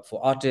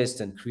artists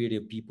and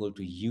creative people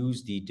to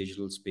use the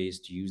digital space,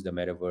 to use the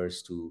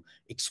metaverse to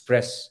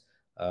express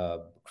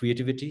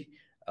creativity,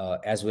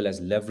 as well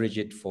as leverage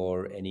it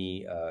for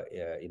any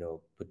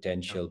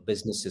potential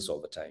businesses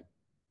over time.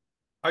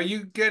 Are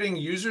you getting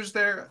users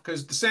there?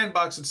 Because the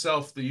sandbox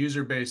itself, the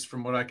user base,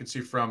 from what I can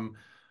see from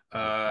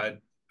uh,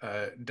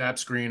 Dap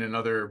Screen and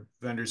other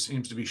vendors,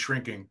 seems to be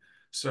shrinking. Mhm.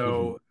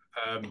 So,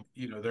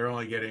 they're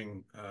only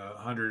getting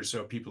 100 or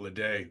so people a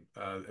day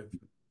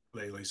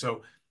lately.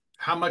 So,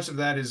 how much of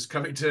that is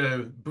coming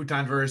to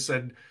Bhutanverse?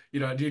 And,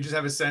 do you just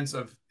have a sense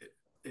of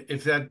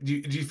if that, do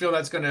you feel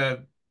that's going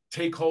to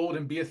take hold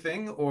and be a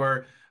thing?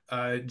 Or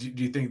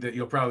do you think that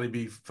you'll probably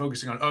be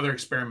focusing on other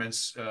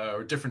experiments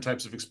or different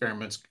types of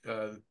experiments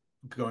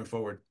going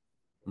forward?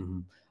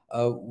 Mhm.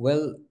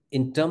 Well,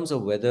 in terms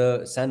of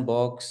whether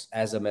Sandbox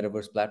as a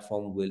metaverse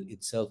platform will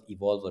itself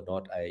evolve or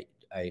not, I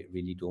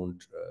really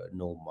don't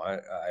know.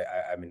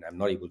 I mean, I'm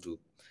not able to,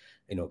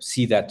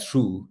 see that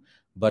through.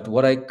 But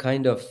what I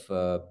kind of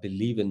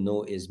believe and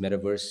know is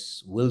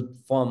metaverse will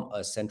form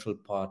a central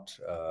part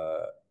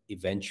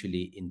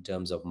eventually in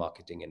terms of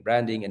marketing and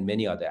branding and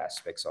many other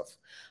aspects of,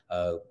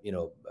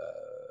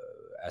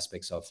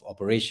 aspects of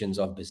operations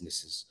of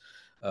businesses.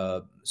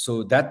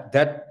 So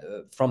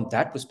from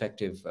that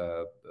perspective,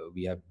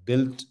 we have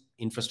built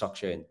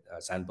infrastructure in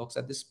Sandbox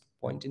at this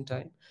point in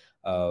time.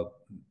 Uh,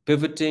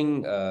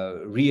 Pivoting,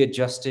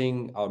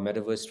 readjusting our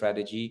metaverse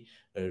strategy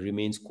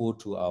remains core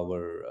to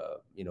our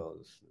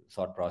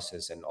thought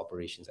process and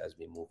operations as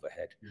we move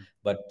ahead.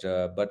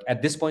 Yeah. But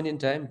at this point in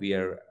time, we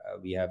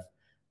have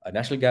a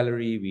national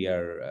gallery. We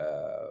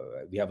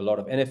have a lot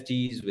of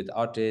NFTs with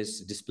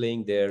artists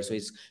displaying there. So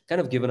it's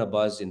kind of given a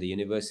buzz in the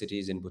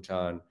universities in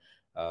Bhutan,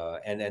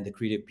 and the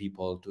creative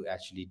people to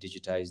actually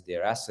digitize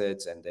their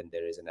assets, and then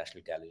there is a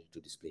national gallery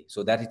to display.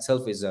 So that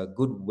itself is a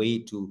good way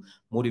to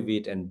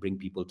motivate and bring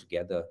people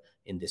together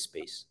in this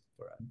space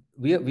for us.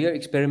 We are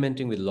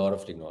experimenting with a lot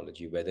of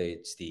technology, whether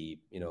it's the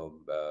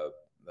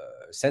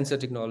sensor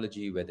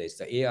technology, whether it's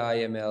the AI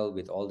ML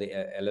with all the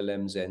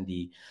LLMs and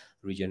the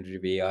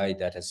regenerative AI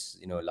that has,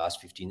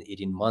 last 15,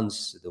 18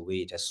 months, the way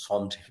it has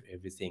swamped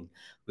everything.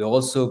 We're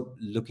also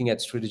looking at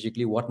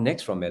strategically what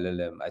next from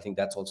LLM. I think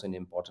that's also an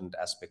important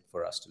aspect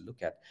for us to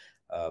look at.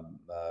 Um,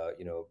 uh,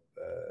 you know,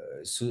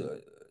 uh, so,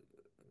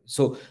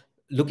 so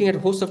looking at a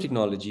host of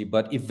technology,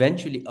 but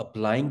eventually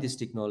applying this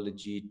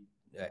technology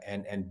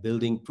and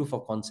building proof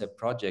of concept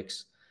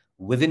projects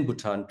within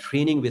Bhutan,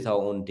 training with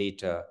our own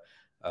data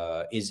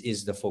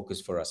is the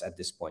focus for us at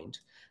this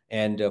point.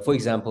 And for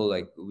example,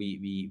 like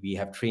we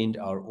have trained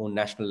our own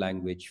national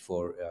language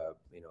for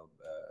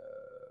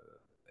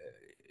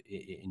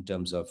in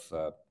terms of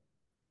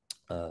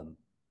um,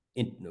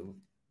 in,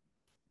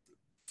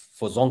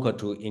 for Zonka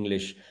to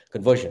English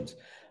conversions.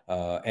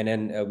 And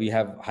then we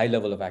have high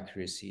level of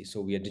accuracy. So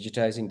we are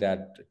digitizing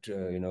that,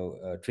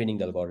 training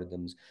the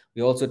algorithms.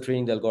 We're also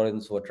training the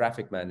algorithms for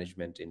traffic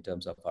management in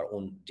terms of our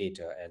own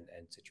data and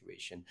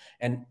situation.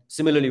 And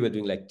similarly, we're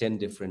doing like 10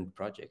 different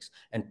projects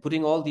and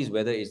putting all these,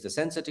 whether it's the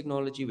sensor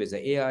technology, whether it's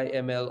the AI,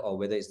 ML, or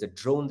whether it's the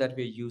drone that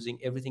we're using,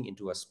 everything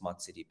into a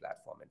smart city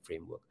platform and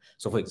framework.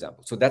 So for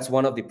example, so that's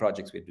one of the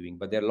projects we're doing,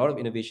 but there are a lot of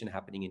innovation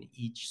happening in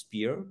each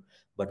sphere,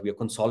 but we are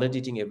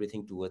consolidating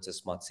everything towards a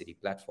smart city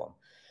platform.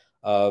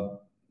 Uh,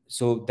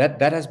 so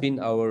that has been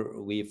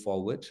our way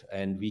forward,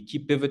 and we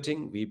keep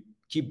pivoting. We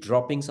keep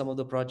dropping some of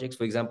the projects.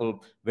 For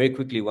example, very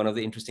quickly, one of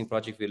the interesting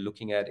projects we're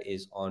looking at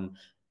is on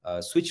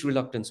switch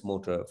reluctance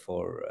motor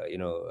for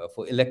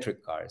for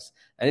electric cars,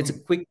 and it's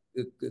Hmm.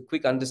 a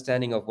quick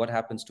understanding of what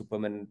happens to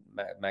permanent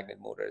magnet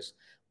motors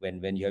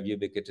when you have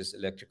ubiquitous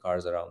electric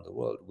cars around the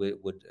world.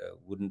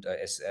 Wouldn't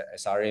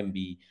SRM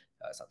be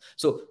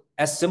so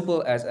as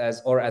simple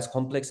as or as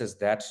complex as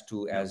that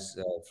to Yeah. as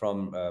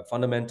from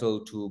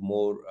fundamental to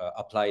more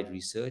applied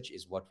research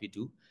is what we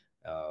do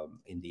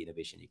in the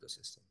innovation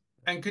ecosystem.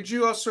 And could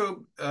you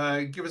also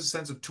give us a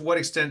sense of to what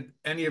extent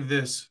any of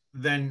this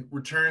then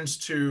returns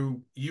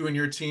to you and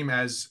your team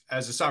as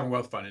a sovereign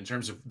wealth fund in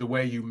terms of the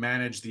way you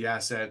manage the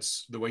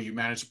assets, the way you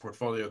manage the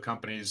portfolio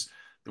companies,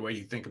 the way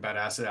you think about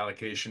asset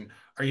allocation?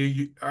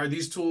 Are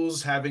these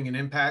tools having an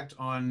impact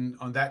on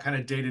that kind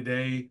of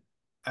day-to-day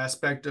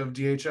aspect of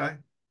DHI?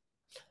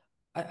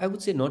 I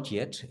would say not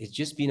yet. It's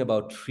just been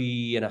about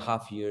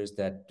 3.5 years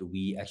that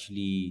we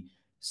actually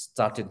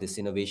started this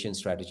innovation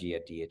strategy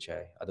at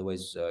DHI.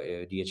 Otherwise,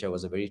 DHI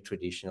was a very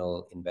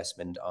traditional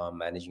investment arm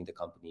managing the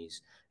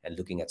companies and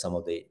looking at some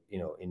of the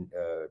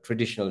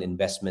traditional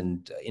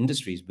investment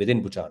industries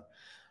within Bhutan.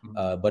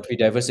 But we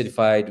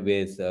diversified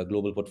with a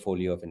global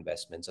portfolio of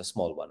investments, a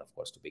small one, of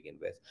course, to begin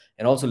with,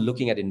 and also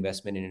looking at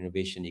investment in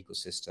innovation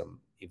ecosystem.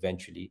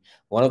 Eventually,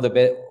 one of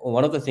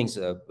the things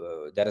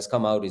that has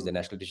come out is the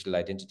National Digital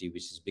Identity,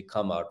 which has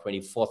become our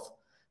 24th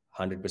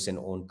 100%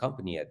 owned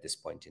company at this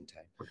point in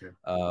time. Okay.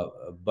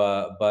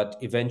 But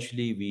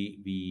eventually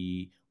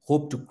we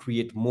hope to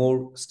create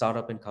more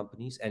startup and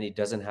companies, and it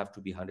doesn't have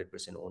to be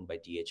 100% owned by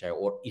DHI,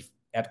 or if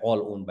at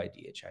all owned by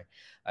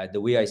DHI.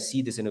 The way I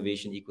see this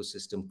innovation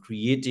ecosystem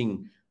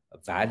creating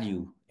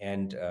value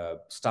and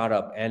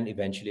startup and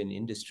eventually an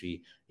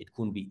industry, it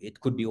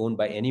could be owned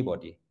by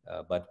anybody.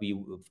 But we,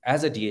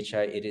 as a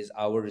DHI, it is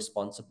our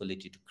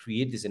responsibility to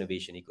create this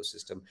innovation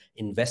ecosystem,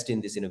 invest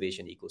in this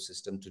innovation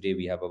ecosystem. Today,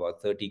 we have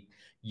about 30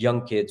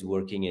 young kids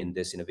working in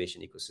this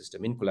innovation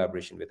ecosystem in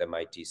collaboration with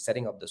MIT,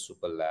 setting up the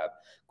super lab,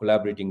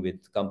 collaborating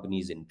with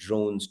companies in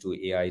drones to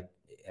AI,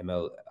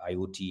 ML,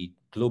 IoT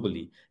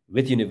globally,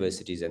 with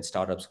universities and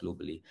startups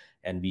globally.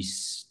 And we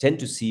tend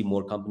to see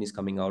more companies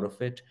coming out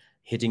of it,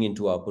 hitting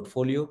into our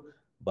portfolio,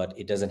 but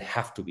it doesn't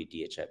have to be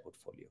DHI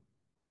portfolio.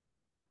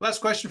 Last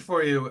question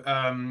for you,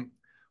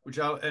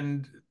 Ujjwal,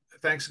 and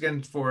thanks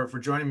again for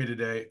joining me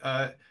today.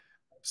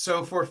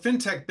 So for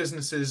fintech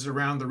businesses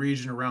around the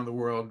region, around the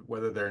world,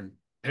 whether they're in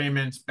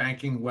payments,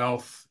 banking,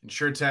 wealth,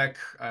 insurtech,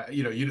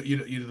 you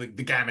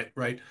the gamut,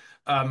 right?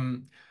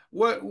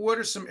 What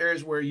are some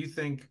areas where you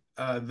think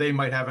they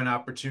might have an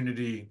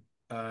opportunity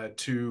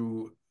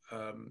to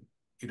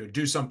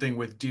do something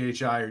with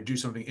DHI or do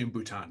something in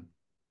Bhutan?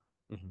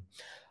 Mm-hmm.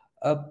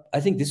 I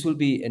think this will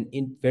be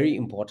very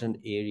important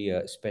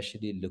area,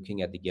 especially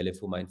looking at the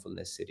Gelefu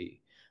Mindfulness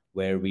City,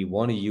 where we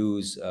want to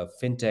use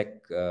fintech,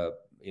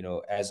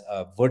 as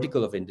a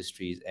vertical of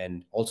industries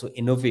and also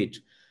innovate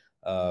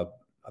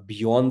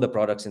beyond the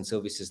products and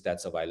services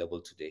that's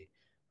available today,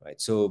 right?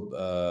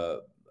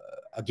 So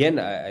again,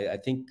 I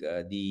think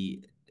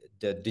the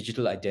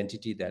digital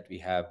identity that we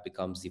have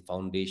becomes the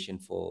foundation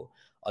for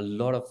a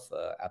lot of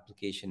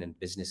application and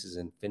businesses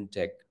and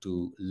fintech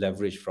to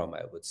leverage from,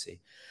 I would say.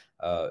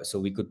 So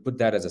we could put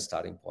that as a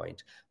starting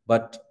point.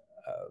 But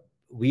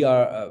we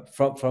are,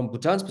 from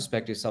Bhutan's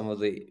perspective, some of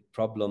the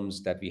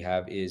problems that we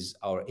have is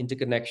our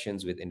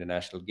interconnections with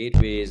international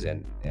gateways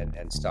and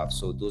stuff.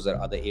 So those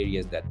are other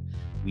areas that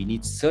we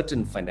need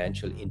certain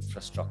financial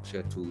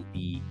infrastructure to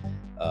be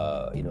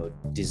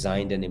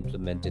designed and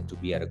implemented to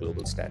be at a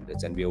global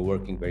standards, and we are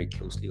working very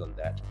closely on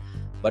that.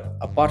 But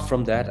apart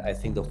from that, I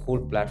think the whole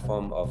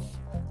platform of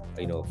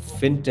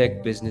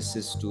fintech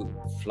businesses to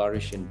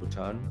flourish in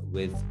Bhutan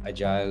with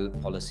agile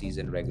policies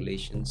and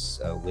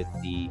regulations, with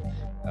the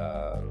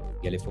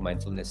Gelefu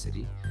Mindfulness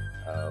City.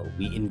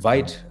 We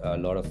invite a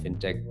lot of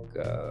fintech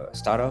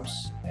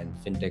startups and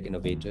fintech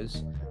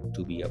innovators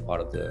to be a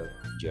part of the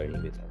journey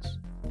with us.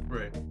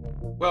 Right.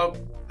 Well,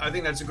 I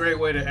think that's a great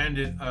way to end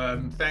it.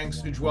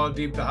 Thanks, Ujjwal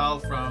Deep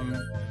Dahal from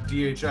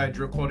DHI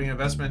Druk Holding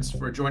Investments,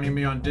 for joining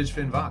me on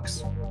DigFin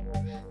Vox.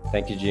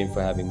 Thank you, Jim,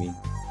 for having me.